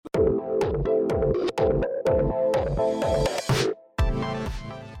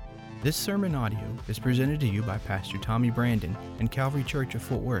This sermon audio is presented to you by Pastor Tommy Brandon and Calvary Church of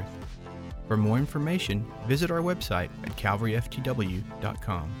Fort Worth. For more information, visit our website at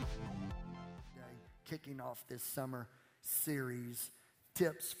calvaryftw.com. Kicking off this summer series,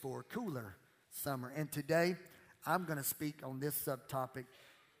 Tips for Cooler Summer. And today, I'm going to speak on this subtopic,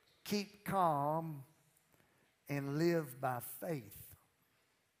 Keep Calm and Live by Faith.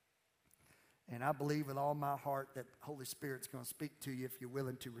 And I believe with all my heart that Holy Spirit's going to speak to you if you're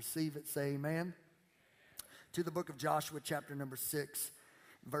willing to receive it. Say amen. To the book of Joshua, chapter number 6,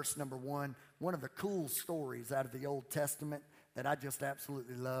 verse number 1. One of the cool stories out of the Old Testament that I just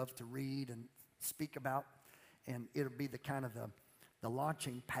absolutely love to read and speak about. And it'll be the kind of the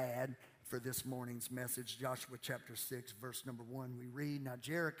launching pad for this morning's message. Joshua chapter 6, verse number 1. We read, Now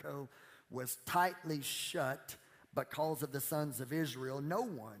Jericho was tightly shut because of the sons of Israel. No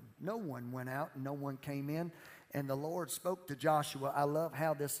one went out and no one came in. And the Lord spoke to Joshua. I love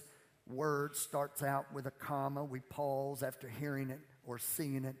how this word starts out with a comma. We pause after hearing it or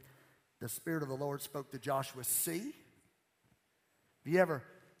seeing it. The Spirit of the Lord spoke to Joshua. See?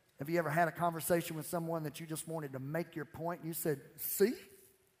 Have you ever had a conversation with someone that you just wanted to make your point? You said, see?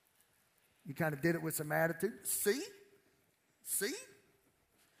 You kind of did it with some attitude. See? See?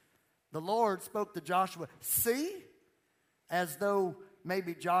 The Lord spoke to Joshua, see, as though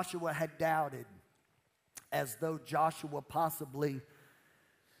maybe Joshua had doubted, as though Joshua possibly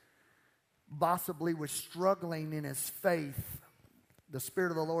was struggling in his faith. The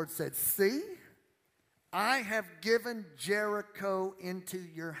Spirit of the Lord said, see, I have given Jericho into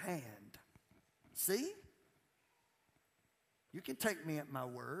your hand. See? You can take me at my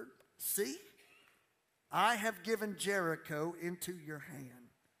word. See? I have given Jericho into your hand.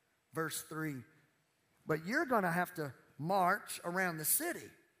 Verse 3, but you're going to have to march around the city.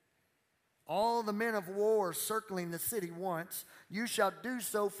 All the men of war circling the city once, you shall do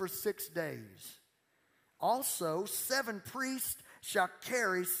so for 6 days. Also, 7 priests shall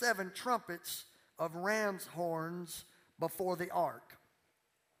carry 7 trumpets of ram's horns before the ark.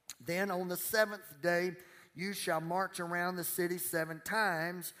 Then on the 7th day, you shall march around the city 7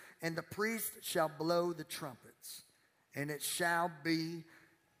 times, and the priest shall blow the trumpets. And it shall be.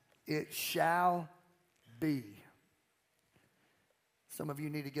 Some of you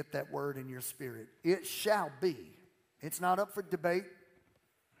need to get that word in your spirit. It shall be. It's not up for debate.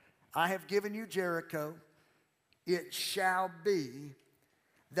 I have given you Jericho. It shall be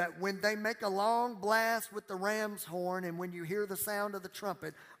that when they make a long blast with the ram's horn, and when you hear the sound of the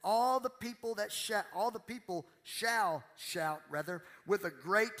trumpet, all the people shall shout with a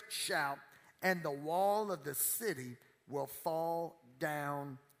great shout, and the wall of the city will fall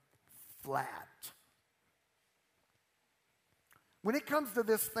down flat. When it comes to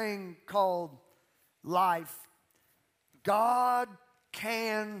this thing called life, God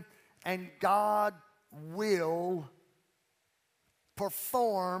can and God will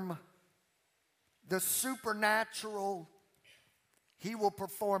perform the supernatural. He will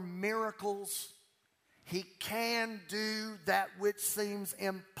perform miracles. He can do that which seems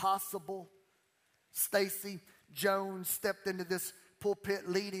impossible. Stacy Jones stepped into this pulpit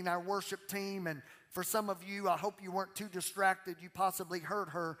leading our worship team, and for some of you, I hope you weren't too distracted. You possibly heard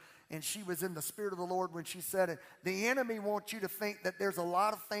her, and she was in the Spirit of the Lord when she said it. The enemy wants you to think that there's a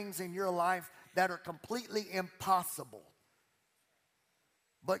lot of things in your life that are completely impossible.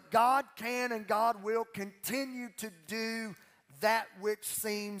 But God can and God will continue to do that which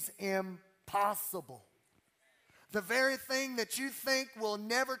seems impossible. The very thing that you think will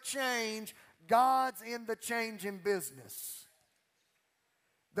never change, God's in the changing business.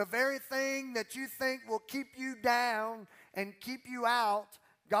 The very thing that you think will keep you down and keep you out,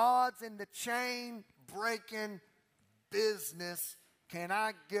 God's in the chain-breaking business. Can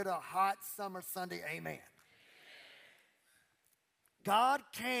I get a hot summer Sunday? Amen. God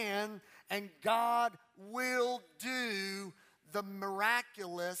can and God will do the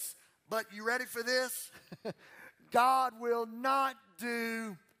miraculous, but you ready for this? God will not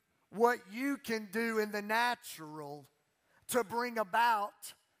do what you can do in the natural to bring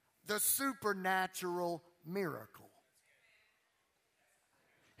about the supernatural miracle.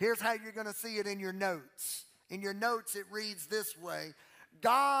 Here's how you're going to see it in your notes. In your notes, it reads this way: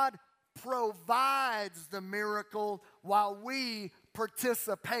 God provides the miracle while we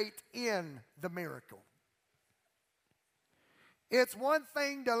participate in the miracle. It's one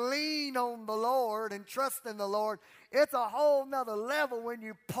thing to lean on the Lord and trust in the Lord. It's a whole nother level when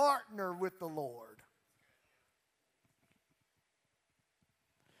you partner with the Lord.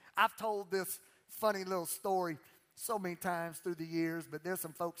 I've told this funny little story so many times through the years, but there's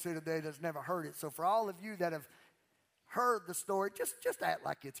some folks here today that's never heard it. So for all of you that have heard the story, just act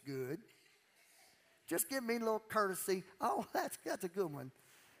like it's good. Just give me a little courtesy. Oh, that's a good one.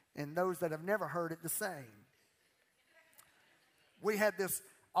 And those that have never heard it, the same. We had this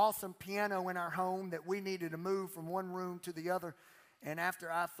awesome piano in our home that we needed to move from one room to the other. And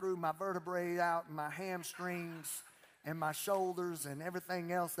after I threw my vertebrae out and my hamstrings and my shoulders and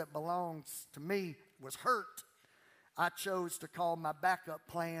everything else that belongs to me was hurt, I chose to call my backup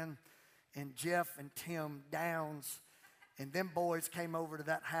plan and Jeff and Tim Downs. And them boys came over to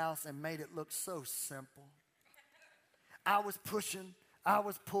that house and made it look so simple. I was pushing, I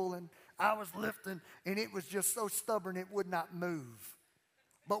was pulling, I was lifting, and it was just so stubborn it would not move.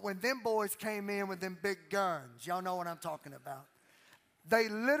 But when them boys came in with them big guns, y'all know what I'm talking about. They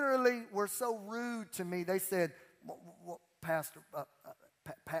literally were so rude to me. They said, Pastor,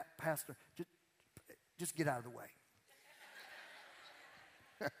 Pastor, just get out of the way.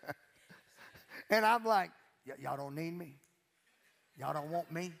 And I'm like, y'all don't need me? Y'all don't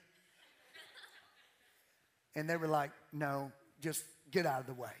want me? And they were like, no, just get out of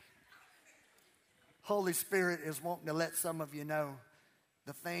the way. Holy Spirit is wanting to let some of you know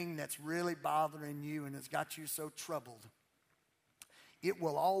the thing that's really bothering you and has got you so troubled. It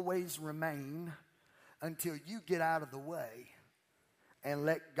will always remain until you get out of the way and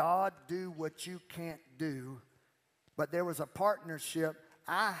let God do what you can't do. But there was a partnership.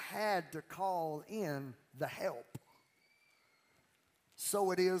 I had to call in the help.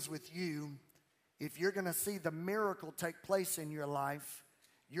 So it is with you. If you're going to see the miracle take place in your life,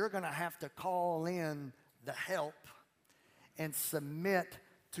 you're going to have to call in the help and submit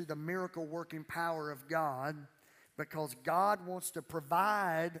to the miracle working power of God, because God wants to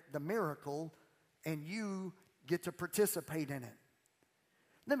provide the miracle and you get to participate in it.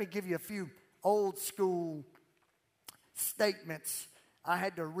 Let me give you a few old school statements. I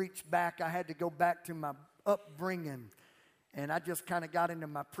had to reach back. I had to go back to my upbringing. And I just kind of got into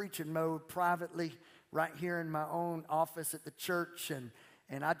my preaching mode privately right here in my own office at the church.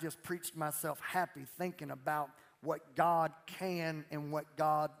 And I just preached myself happy thinking about what God can and what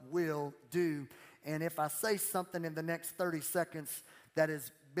God will do. And if I say something in the next 30 seconds that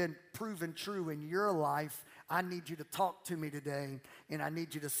has been proven true in your life, I need you to talk to me today, and I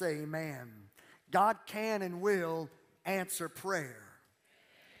need you to say amen. God can and will answer prayer.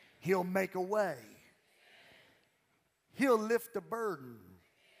 He'll make a way. He'll lift a burden.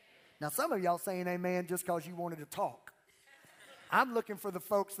 Now, some of y'all saying amen just because you wanted to talk. I'm looking for the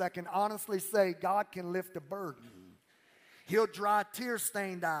folks that can honestly say God can lift a burden. He'll dry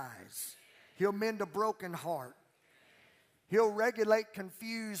tear-stained eyes. He'll mend a broken heart. He'll regulate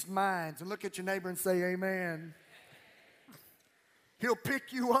confused minds. And look at your neighbor and say amen. He'll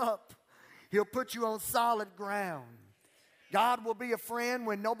pick you up. He'll put you on solid ground. God will be a friend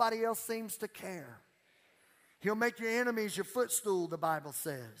when nobody else seems to care. He'll make your enemies your footstool, the Bible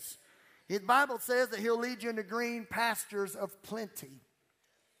says. The Bible says that he'll lead you into green pastures of plenty.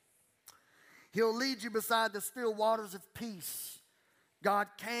 He'll lead you beside the still waters of peace. God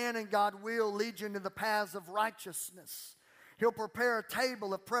can and God will lead you into the paths of righteousness. He'll prepare a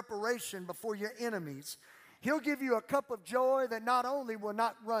table of preparation before your enemies. He'll give you a cup of joy that not only will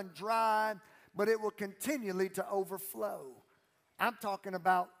not run dry, but it will continually to overflow. I'm talking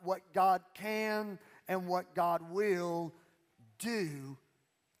about what God can and what God will do.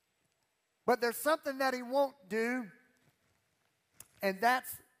 But there's something that he won't do, and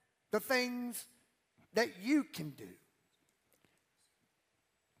that's the things that you can do.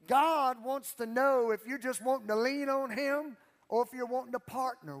 God wants to know if you're just wanting to lean on him or if you're wanting to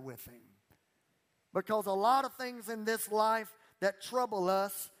partner with him. Because a lot of things in this life that trouble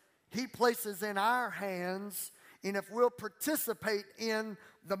us, he places in our hands, and if we'll participate in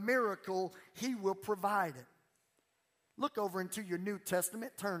the miracle, he will provide it. Look over into your New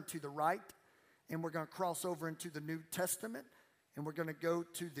Testament, turn to the right, and we're going to cross over into the New Testament, and we're going to go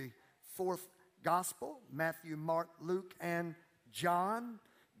to the fourth gospel, Matthew, Mark, Luke, and John.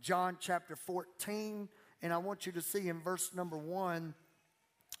 John chapter 14, and I want you to see in verse number 1,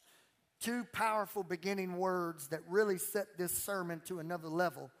 two powerful beginning words that really set this sermon to another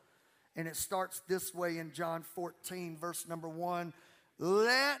level. And it starts this way in John 14, verse number 1.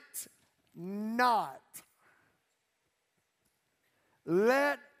 Let not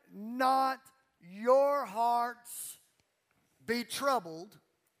your hearts be troubled.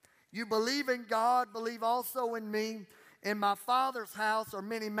 You believe in God, believe also in me. In my Father's house are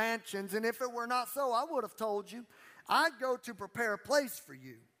many mansions, and if it were not so, I would have told you. I go to prepare a place for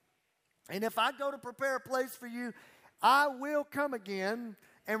you. And if I go to prepare a place for you, I will come again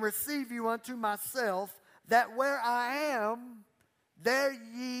and receive you unto myself, that where I am, there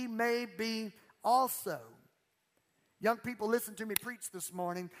ye may be also. Young people, listen to me preach this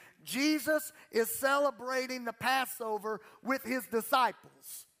morning. Jesus is celebrating the Passover with his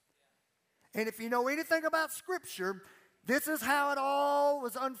disciples. And if you know anything about Scripture, this is how it all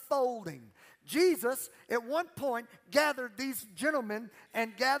was unfolding. Jesus, at one point, gathered these gentlemen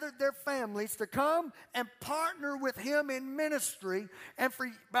and gathered their families to come and partner with him in ministry. And for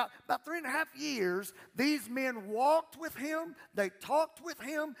about 3.5 years, these men walked with him, they talked with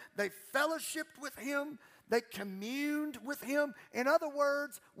him, they fellowshiped with him, they communed with him. In other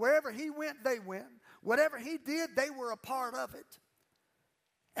words, wherever he went, they went. Whatever he did, they were a part of it.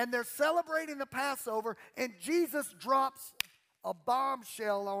 And they're celebrating the Passover, and Jesus drops a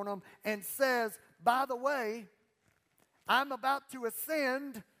bombshell on them and says, by the way, I'm about to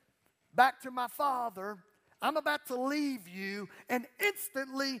ascend back to my Father. I'm about to leave you. And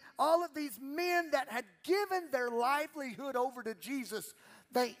instantly, all of these men that had given their livelihood over to Jesus,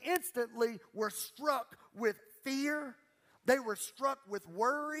 they instantly were struck with fear. They were struck with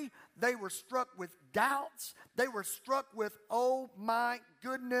worry. They were struck with doubts. They were struck with, oh my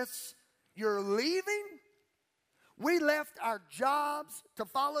goodness, you're leaving? We left our jobs to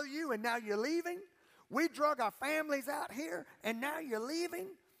follow you, and now you're leaving? We drug our families out here, and now you're leaving?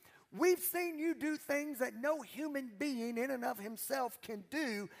 We've seen you do things that no human being in and of himself can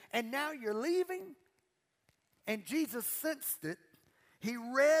do, and now you're leaving? And Jesus sensed it. He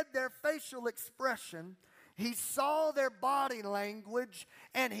read their facial expression. He saw their body language,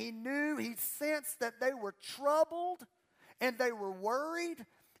 and he sensed that they were troubled and they were worried,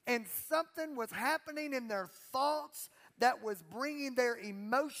 and something was happening in their thoughts that was bringing their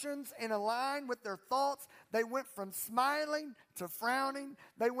emotions in line with their thoughts. They went from smiling to frowning.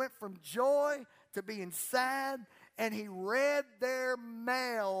 They went from joy to being sad, and he read their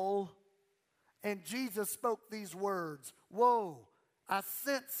mail, and Jesus spoke these words, "Whoa, I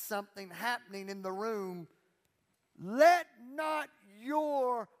sense something happening in the room. Let not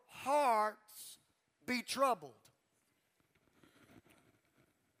your hearts be troubled."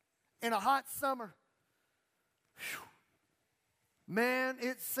 In a hot summer, man,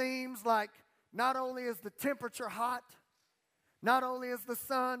 it seems like not only is the temperature hot, not only is the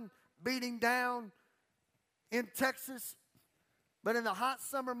sun beating down in Texas, but in the hot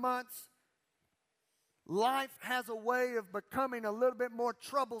summer months, life has a way of becoming a little bit more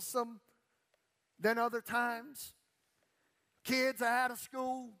troublesome than other times. Kids are out of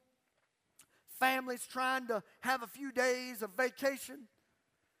school. Families trying to have a few days of vacation.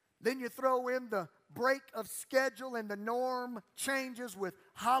 Then you throw in the break of schedule and the norm changes with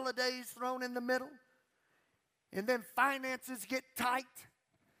holidays thrown in the middle. And then finances get tight.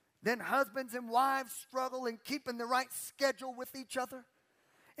 Then husbands and wives struggle in keeping the right schedule with each other.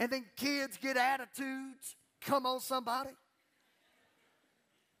 And then kids get attitudes. Come on, somebody.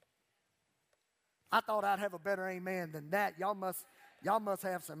 I thought I'd have a better amen than that. Y'all must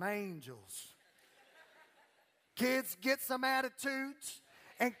have some angels. Kids get some attitudes,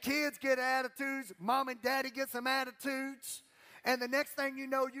 and kids get attitudes. Mom and daddy get some attitudes. And the next thing you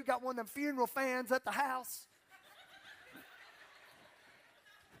know, you got one of them funeral fans at the house.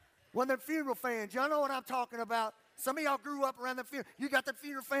 One of them funeral fans. Y'all know what I'm talking about. Some of y'all grew up around the funeral. You got the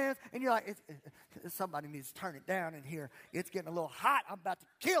funeral fans, and you're like, somebody needs to turn it down in here. It's getting a little hot. I'm about to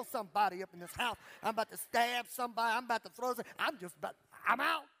kill somebody up in this house. I'm about to stab somebody. I'm about to throw something. I'm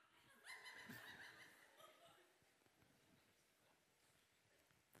out.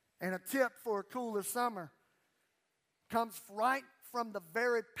 And a tip for a cooler summer comes right from the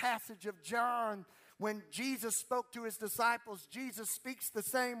very passage of John. When Jesus spoke to his disciples, Jesus speaks the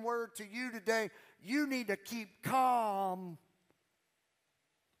same word to you today. You need to keep calm.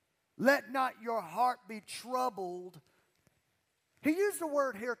 Let not your heart be troubled. He used the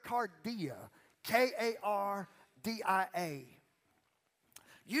word here, cardia, K-A-R-D-I-A.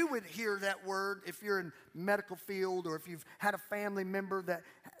 You would hear that word if you're in medical field or if you've had a family member that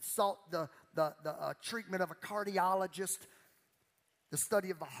sought the treatment of a cardiologist. The study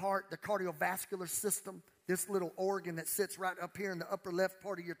of the heart, the cardiovascular system, this little organ that sits right up here in the upper left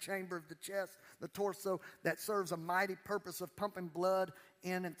part of your chamber of the chest, the torso, that serves a mighty purpose of pumping blood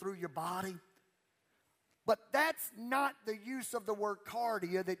in and through your body. But that's not the use of the word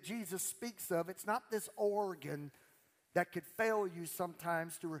cardia that Jesus speaks of. It's not this organ that could fail you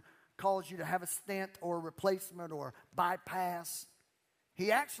sometimes to cause you to have a stent or a replacement or bypass.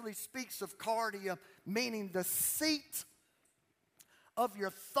 He actually speaks of cardia, meaning the seat of your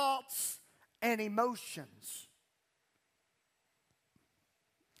thoughts and emotions.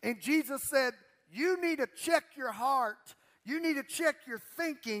 And Jesus said, you need to check your heart. You need to check your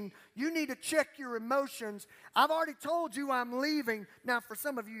thinking. You need to check your emotions. I've already told you I'm leaving. Now, for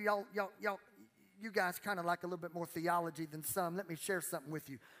some of you, y'all you guys kind of like a little bit more theology than some. Let me share something with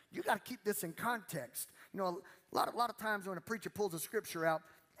you. You got to keep this in context. You know, a lot of times when a preacher pulls a scripture out,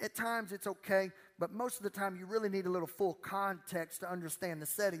 at times it's okay, but most of the time you really need a little full context to understand the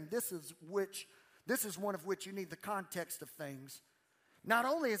setting. This is one of which you need the context of things. Not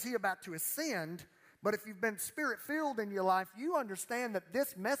only is he about to ascend, but if you've been Spirit-filled in your life, you understand that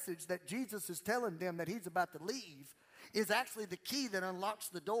this message that Jesus is telling them that he's about to leave is actually the key that unlocks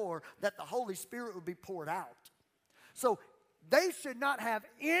the door that the Holy Spirit will be poured out. So they should not have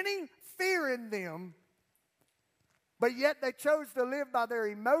any fear in them, but yet they chose to live by their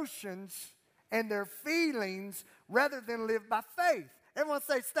emotions and their feelings rather than live by faith. Everyone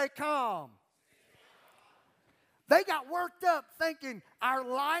say, stay calm. They got worked up thinking our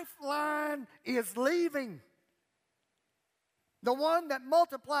lifeline is leaving. The one that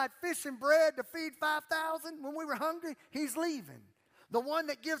multiplied fish and bread to feed 5,000 when we were hungry, he's leaving. The one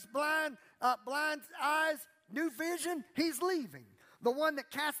that gives blind eyes new vision, he's leaving. The one that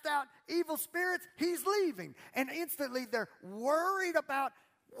cast out evil spirits, he's leaving. And instantly they're worried about,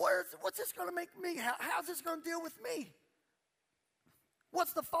 what's this going to make me? How's this going to deal with me?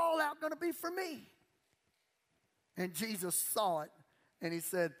 What's the fallout going to be for me? And Jesus saw it, and he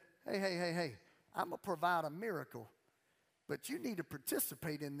said, hey, I'm going to provide a miracle. But you need to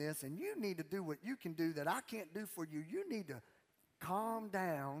participate in this, and you need to do what you can do that I can't do for you. You need to calm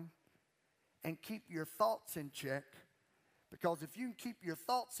down and keep your thoughts in check. Because if you can keep your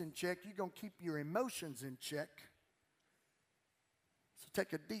thoughts in check, you're going to keep your emotions in check. So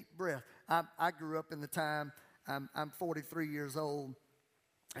take a deep breath. I grew up in the time, I'm 43 years old.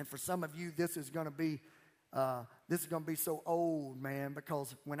 And for some of you, this is going to be so old, man,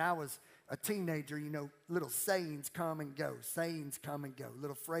 because when I was a teenager, you know, little sayings come and go. Sayings come and go.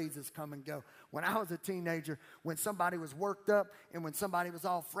 Little phrases come and go. When I was a teenager, when somebody was worked up and when somebody was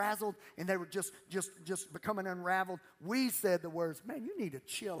all frazzled and they were just becoming unraveled, we said the words, man, you need to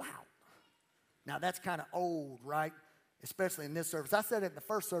chill out. Now, that's kind of old, right? Especially in this service. I said it in the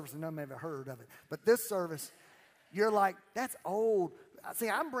first service and none of them ever heard of it. But this service, you're like, that's old. See,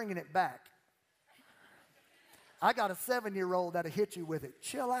 I'm bringing it back. I got a 7-year-old that'll hit you with it.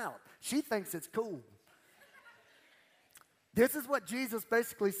 Chill out. She thinks it's cool. This is what Jesus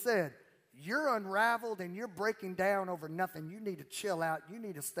basically said. You're unraveled and you're breaking down over nothing. You need to chill out. You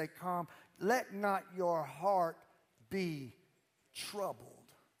need to stay calm. Let not your heart be troubled.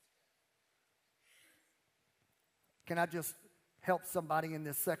 Can I just help somebody in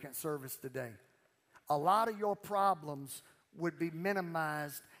this second service today? A lot of your problems would be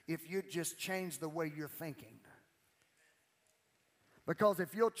minimized if you just change the way you're thinking. Because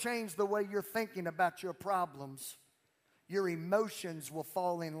if you'll change the way you're thinking about your problems, your emotions will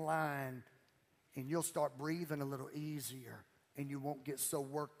fall in line and you'll start breathing a little easier and you won't get so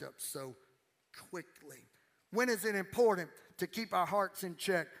worked up so quickly. When is it important to keep our hearts in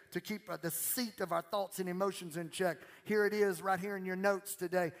check, to keep the seat of our thoughts and emotions in check? Here it is right here in your notes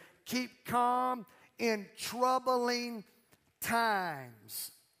today. Keep calm in troubling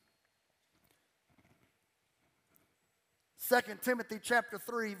times. 2 Timothy chapter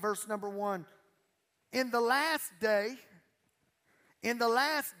 3, verse number 1. In the last days,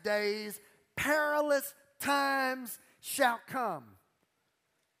 perilous times shall come.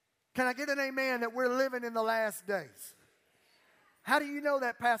 Can I get an amen that we're living in the last days? How do you know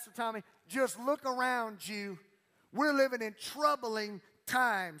that, Pastor Tommy? Just look around you. We're living in troubling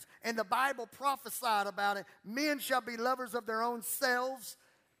times. And the Bible prophesied about it. Men shall be lovers of their own selves,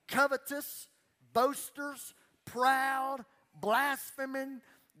 covetous, boasters, proud, blaspheming,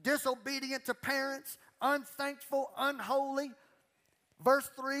 disobedient to parents, unthankful, unholy. Verse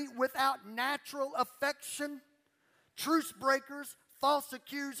 3, without natural affection, truce breakers, false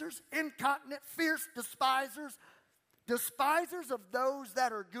accusers, incontinent, fierce despisers, despisers of those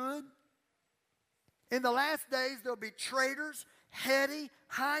that are good. In the last days, there'll be traitors, heady,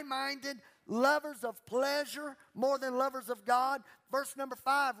 high-minded, lovers of pleasure more than lovers of God. Verse number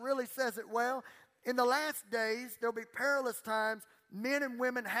 5 really says it well. In the last days, there'll be perilous times, men and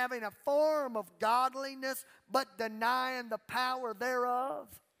women having a form of godliness, but denying the power thereof.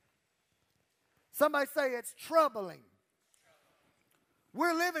 Somebody say it's troubling.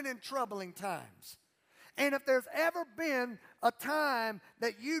 We're living in troubling times. And if there's ever been a time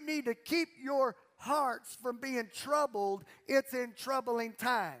that you need to keep your hearts from being troubled, it's in troubling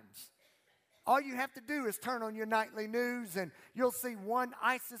times. All you have to do is turn on your nightly news and you'll see one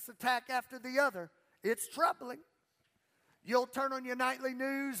ISIS attack after the other. It's troubling. You'll turn on your nightly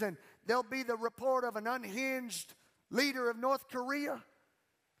news and there'll be the report of an unhinged leader of North Korea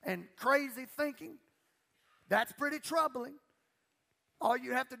and crazy thinking. That's pretty troubling. All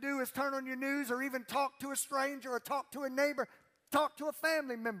you have to do is turn on your news or even talk to a stranger or talk to a neighbor, talk to a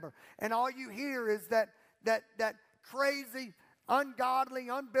family member. And all you hear is that crazy, ungodly,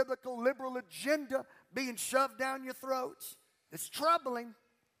 unbiblical, liberal agenda being shoved down your throats. It's troubling.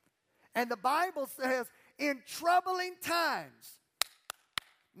 And the Bible says, in troubling times,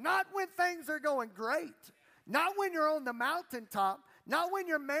 not when things are going great, not when you're on the mountaintop, not when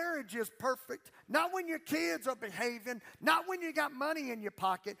your marriage is perfect, not when your kids are behaving, not when you got money in your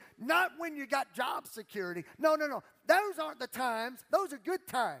pocket, not when you got job security. No. Those aren't the times. Those are good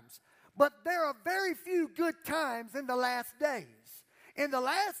times. But there are very few good times in the last days. In the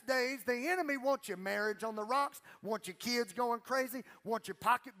last days, the enemy wants your marriage on the rocks, wants your kids going crazy, wants your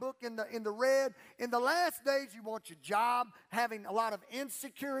pocketbook in the red. In the last days, you want your job having a lot of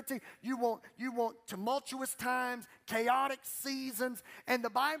insecurity. You want tumultuous times, chaotic seasons. And the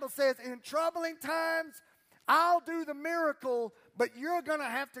Bible says, in troubling times, I'll do the miracle, but you're going to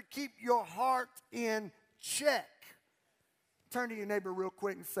have to keep your heart in check. Turn to your neighbor real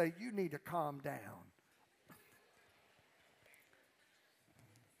quick and say, you need to calm down.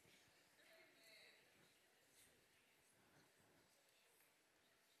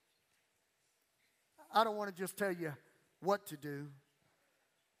 I don't want to just tell you what to do.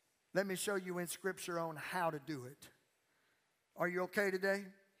 Let me show you in Scripture on how to do it. Are you okay today?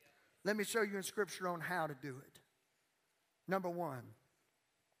 Let me show you in Scripture on how to do it. Number one,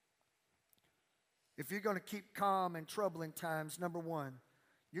 if you're going to keep calm in troubling times, number one,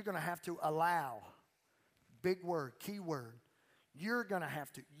 you're going to have to allow. Big word, key word. You're going to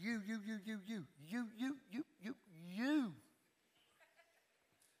have to, you.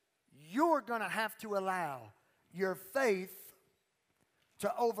 You're going to have to allow your faith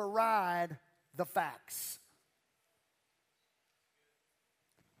to override the facts.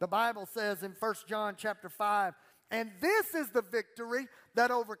 The Bible says in 1 John chapter 5, and this is the victory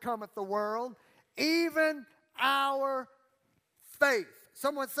that overcometh the world, even our faith.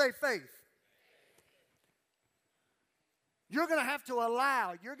 Someone say faith. You're going to have to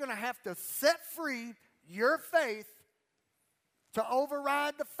allow, you're going to have to set free your faith to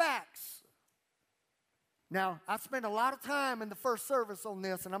override the facts. Now, I spent a lot of time in the first service on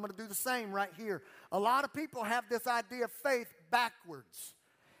this, and I'm going to do the same right here. A lot of people have this idea of faith backwards.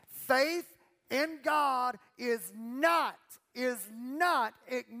 Faith in God is not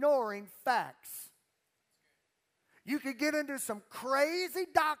ignoring facts. You could get into some crazy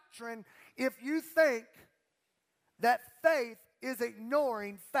doctrine if you think that faith is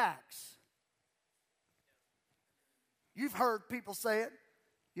ignoring facts. You've heard people say it,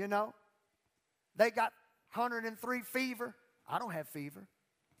 you know. They got 103 fever. I don't have fever.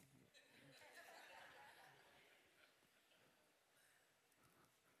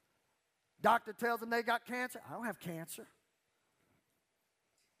 Doctor tells them they got cancer. I don't have cancer.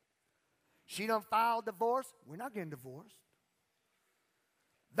 She done filed divorce. We're not getting divorced.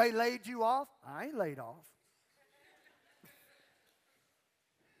 They laid you off. I ain't laid off.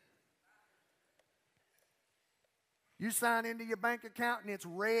 You sign into your bank account and it's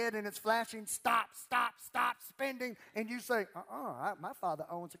red and it's flashing, stop spending. And you say, my father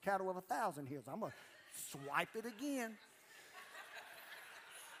owns a cattle of 1,000 hills. I'm going to swipe it again.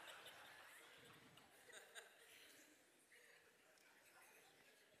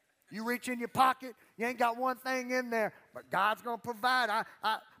 You reach in your pocket, you ain't got one thing in there, but God's going to provide.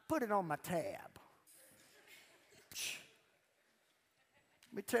 I put it on my tab.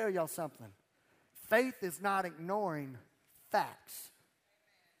 Let me tell y'all something. Faith is not ignoring facts.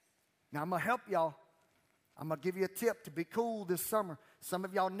 Now, I'm going to help y'all. I'm going to give you a tip to be cool this summer. Some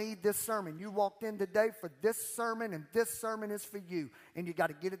of y'all need this sermon. You walked in today for this sermon, and this sermon is for you. And you got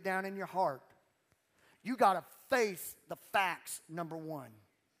to get it down in your heart. You got to face the facts, number one.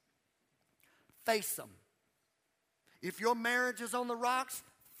 Face them. If your marriage is on the rocks,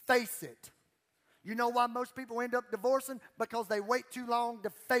 face it. You know why most people end up divorcing? Because they wait too long to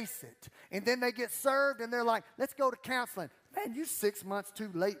face it. And then they get served and they're like, let's go to counseling. Man, you're 6 months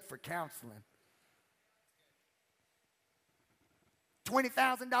too late for counseling.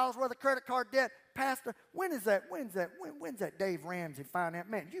 $20,000 worth of credit card debt. Pastor, when's that Dave Ramsey finance?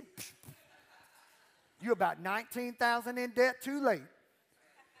 Man, you're about $19,000 in debt, too late.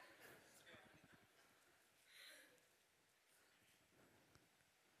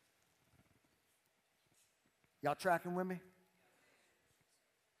 Y'all tracking with me?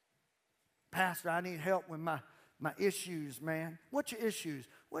 Pastor, I need help with my issues, man. What's your issues?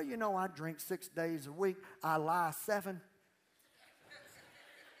 Well, you know, I drink 6 days a week. I lie 7.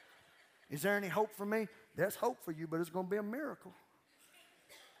 Is there any hope for me? There's hope for you, but it's going to be a miracle.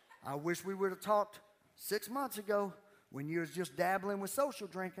 I wish we would have talked 6 months ago when you was just dabbling with social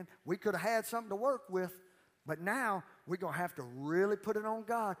drinking, we could have had something to work with. But now we're going to have to really put it on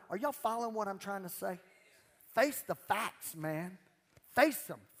God. Are y'all following what I'm trying to say? Face the facts, man. Face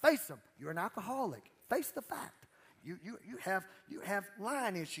them. Face them. You're an alcoholic. Face the fact. You have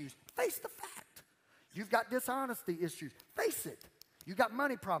lying issues. Face the fact. You've got dishonesty issues. Face it. You got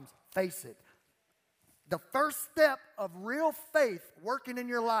money problems. Face it. The first step of real faith working in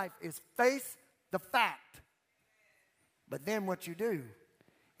your life is face the fact. But then what you do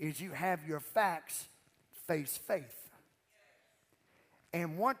is you have your facts face faith.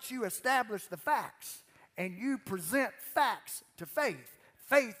 And once you establish the facts and you present facts to faith,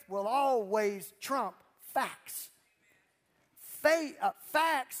 faith will always trump facts.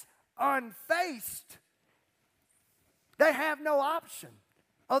 Facts unfaced, they have no option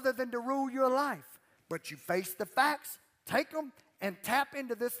other than to rule your life. But you face the facts, take them, and tap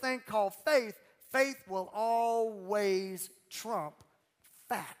into this thing called faith. Faith will always trump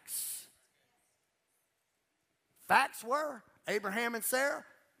facts. Facts were Abraham and Sarah,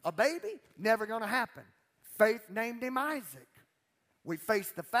 a baby, never going to happen. Faith named him Isaac. We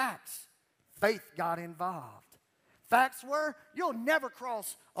faced the facts. Faith got involved. Facts were you'll never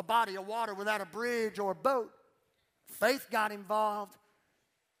cross a body of water without a bridge or a boat. Faith got involved.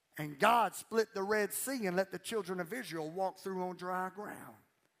 And God split the Red Sea and let the children of Israel walk through on dry ground.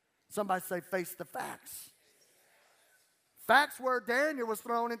 Somebody say, face the facts. Facts were Daniel was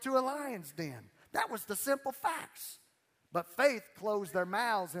thrown into a lion's den. That was the simple facts. But faith closed their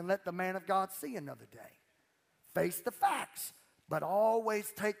mouths and let the man of God see another day. Face the facts, but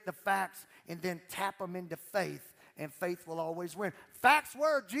always take the facts and then tap them into faith, and faith will always win. Facts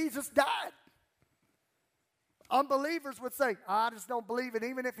were Jesus died. Unbelievers would say, I just don't believe it.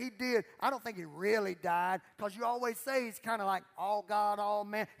 Even if he did, I don't think he really died, because you always say he's kind of like all God, all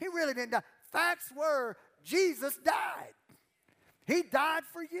man. He really didn't die. Facts were Jesus died. He died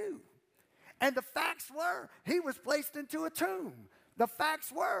for you. And the facts were he was placed into a tomb. The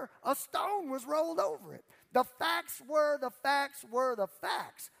facts were a stone was rolled over it. The facts were the facts were the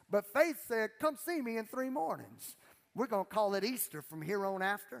facts. But faith said, come see me in 3 mornings. We're going to call it Easter from here on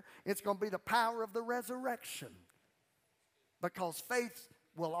after. It's going to be the power of the resurrection. Because faith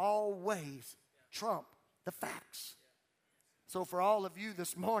will always trump the facts. So for all of you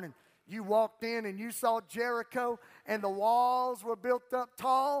this morning, you walked in and you saw Jericho and the walls were built up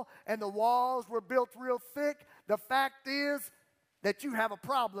tall and the walls were built real thick. The fact is that you have a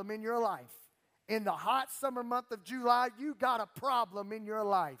problem in your life. In the hot summer month of July, you got a problem in your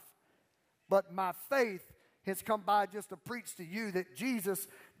life. But my faith has come by just to preach to you that Jesus,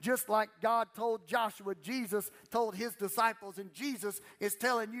 just like God told Joshua, Jesus told his disciples, and Jesus is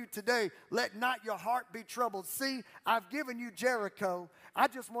telling you today, let not your heart be troubled. See, I've given you Jericho. I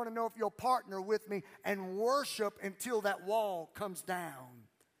just want to know if you'll partner with me and worship until that wall comes down.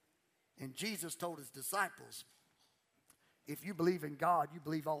 And Jesus told his disciples, if you believe in God, you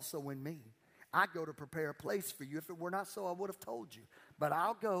believe also in me. I go to prepare a place for you. If it were not so, I would have told you. But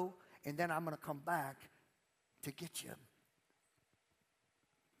I'll go, and then I'm going to come back to get you.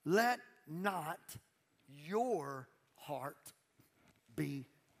 Let not your heart be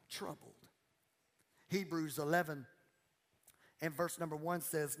troubled. Hebrews 11 and verse number 1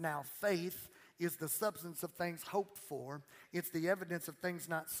 says, now faith is the substance of things hoped for. It's the evidence of things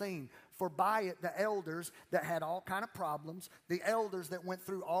not seen. For by it the elders that had all kind of problems, the elders that went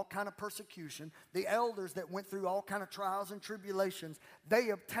through all kind of persecution, the elders that went through all kind of trials and tribulations, they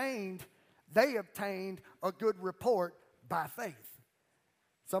obtained a good report by faith.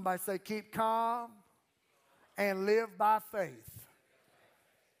 Somebody say, keep calm and live by faith.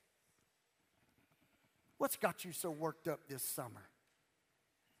 What's got you so worked up this summer?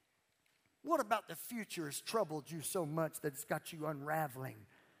 What about the future has troubled you so much that it's got you unraveling?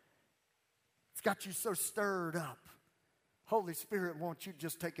 It's got you so stirred up. Holy Spirit wants you to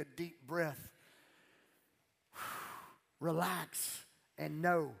just take a deep breath. Relax and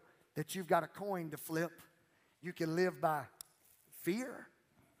know that you've got a coin to flip. You can live by fear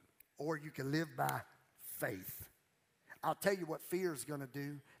or you can live by faith. I'll tell you what fear is going to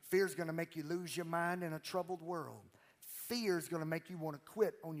do. Fear is going to make you lose your mind in a troubled world. Fear is going to make you want to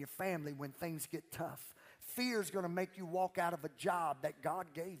quit on your family when things get tough. Fear is going to make you walk out of a job that God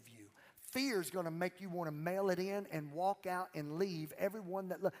gave you. Fear is going to make you want to mail it in and walk out and leave everyone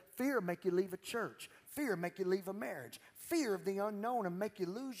that loves. Fear will make you leave a church. Fear will make you leave a marriage. Fear of the unknown and make you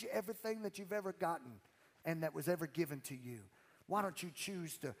lose everything that you've ever gotten and that was ever given to you. Why don't you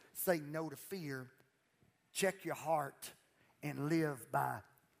choose to say no to fear, check your heart, and live by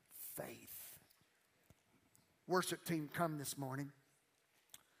faith? Worship team, come this morning.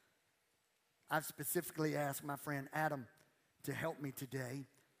 I've specifically asked my friend Adam to help me today.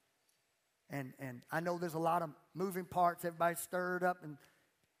 And I know there's a lot of moving parts. Everybody's stirred up, and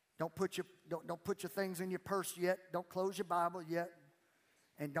don't put your things in your purse yet. Don't close your Bible yet.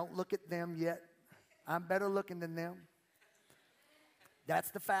 And don't look at them yet. I'm better looking than them. That's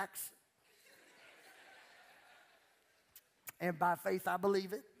the facts. And by faith, I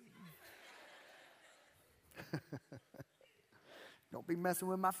believe it. Don't be messing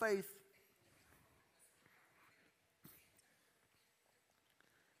with my faith.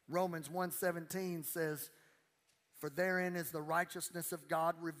 Romans 1:17 says, "For therein is the righteousness of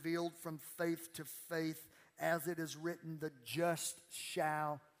God revealed from faith to faith, as it is written, the just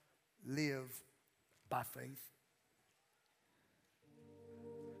shall live by faith."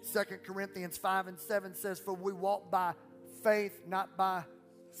 2 Corinthians 5:7 says, "For we walk by faith, not by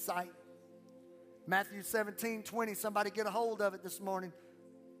sight." Matthew 17:20, somebody get a hold of it this morning.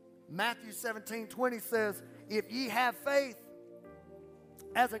 Matthew 17:20 says, "If ye have faith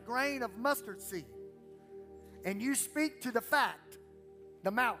as a grain of mustard seed, and you speak to the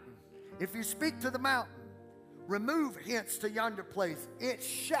mountain, if you speak to the mountain, remove hence to yonder place, it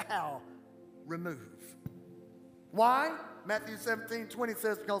shall remove." Why? Matthew 17:20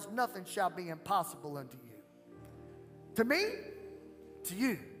 says, "Because nothing shall be impossible unto you." To me, to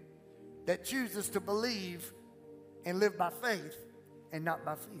you, that chooses to believe and live by faith and not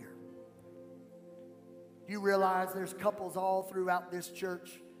by fear. You realize there's couples all throughout this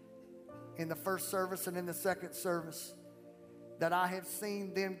church, in the first service and in the second service, that I have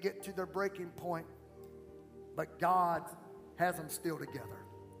seen them get to their breaking point, but God has them still together.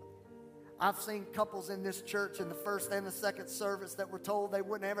 I've seen couples in this church in the first and the second service that were told they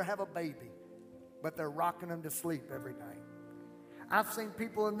wouldn't ever have a baby, but they're rocking them to sleep every night. I've seen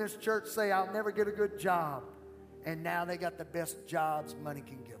people in this church say, "I'll never get a good job," and now they got the best jobs money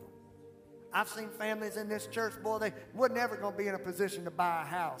can give them. I've seen families in this church, boy, they were never going to be in a position to buy a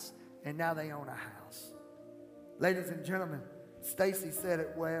house, and now they own a house. Ladies and gentlemen, Stacy said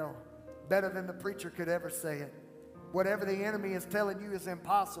it well, better than the preacher could ever say it. Whatever the enemy is telling you is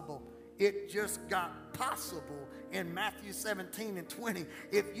impossible, it just got possible in Matthew 17:20.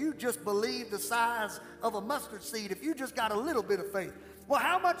 If you just believe the size of a mustard seed, if you just got a little bit of faith. Well,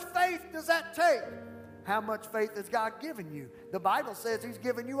 how much faith does that take? How much faith has God given you? The Bible says He's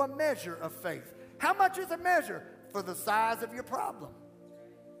given you a measure of faith. How much is a measure? For the size of your problem.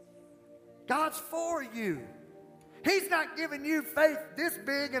 God's for you. He's not giving you faith this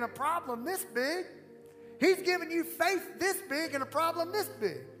big and a problem this big. He's giving you faith this big and a problem this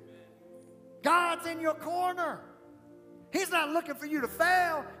big. God's in your corner. He's not looking for you to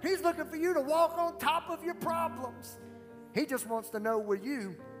fail. He's looking for you to walk on top of your problems. He just wants to know, will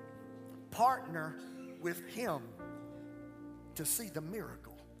you partner with Him to see the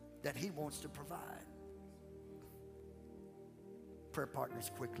miracle that He wants to provide? Prayer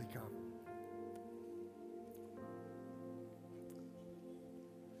partners, quickly come.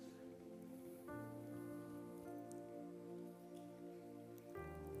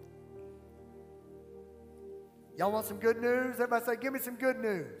 Y'all want some good news? Everybody say, "Give me some good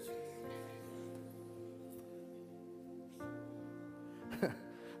news."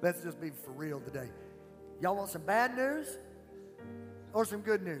 Let's just be for real today. Y'all want some bad news or some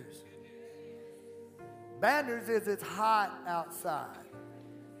good news? Bad news is it's hot outside.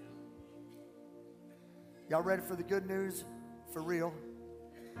 Y'all ready for the good news? For real?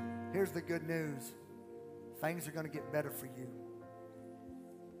 Here's the good news. Things are going to get better for you.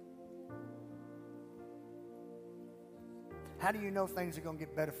 How do you know things are going to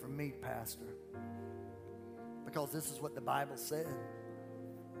get better for me, Pastor? Because this is what the Bible said.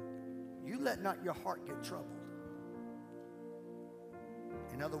 You let not your heart get troubled.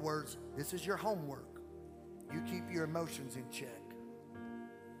 In other words, this is your homework. You keep your emotions in check.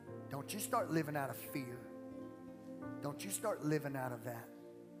 Don't you start living out of fear. Don't you start living out of that.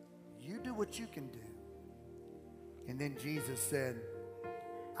 You do what you can do. And then Jesus said,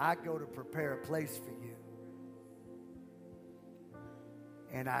 "I go to prepare a place for you.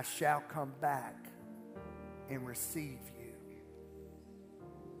 And I shall come back and receive you."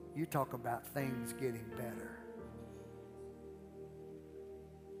 You talk about things getting better.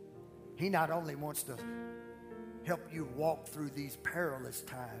 He not only wants to help you walk through these perilous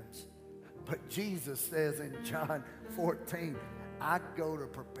times, but Jesus says in John 14, "I go to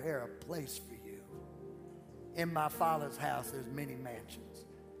prepare a place for you. In my Father's house there's many mansions."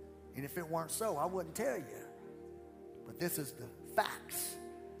 And if it weren't so, I wouldn't tell you. But this is the facts.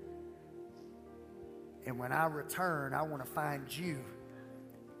 And when I return, I want to find you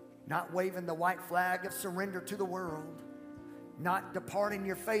not waving the white flag of surrender to the world, not departing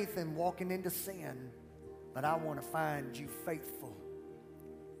your faith and walking into sin, but I want to find you faithful.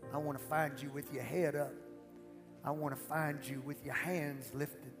 I want to find you with your head up. I want to find you with your hands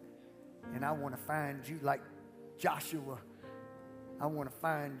lifted. And I want to find you like Joshua. I want to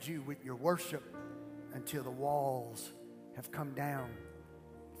find you with your worship until the walls have come down.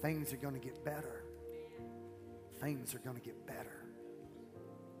 Things are going to get better. Things are going to get better.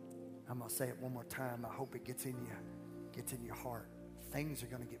 I'm going to say it one more time. I hope it gets in you, gets in your heart. Things are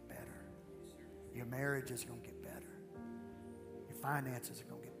going to get better. Your marriage is going to get better. Your finances are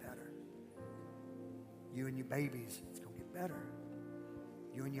going to get better. You and your babies, it's going to get better.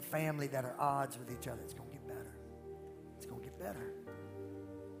 You and your family that are odds with each other, it's going to get better. It's going to get better.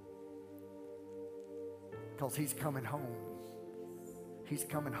 Because he's coming home. He's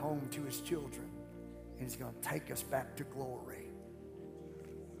coming home to his children. And he's going to take us back to glory.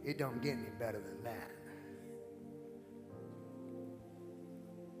 It don't get any better than that.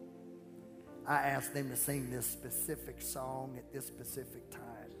 I asked them to sing this specific song at this specific time.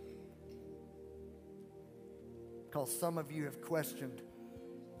 Because some of you have questioned,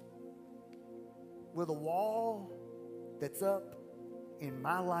 will the wall that's up in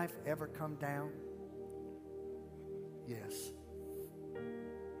my life ever come down? Yes.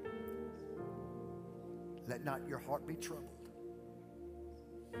 Let not your heart be troubled.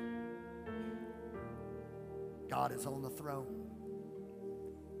 God is on the throne.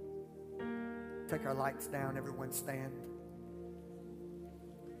 Take our lights down, everyone stand.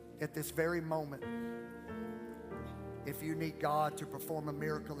 At this very moment, if you need God to perform a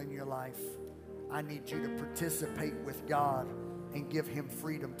miracle in your life, I need you to participate with God and give him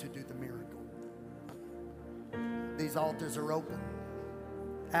freedom to do the miracle. These altars are open.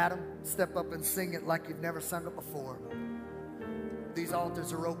 Adam, step up and sing it like you've never sung it before. These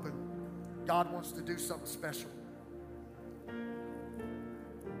altars are open. God wants to do something special.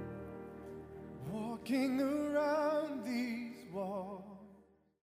 Walking around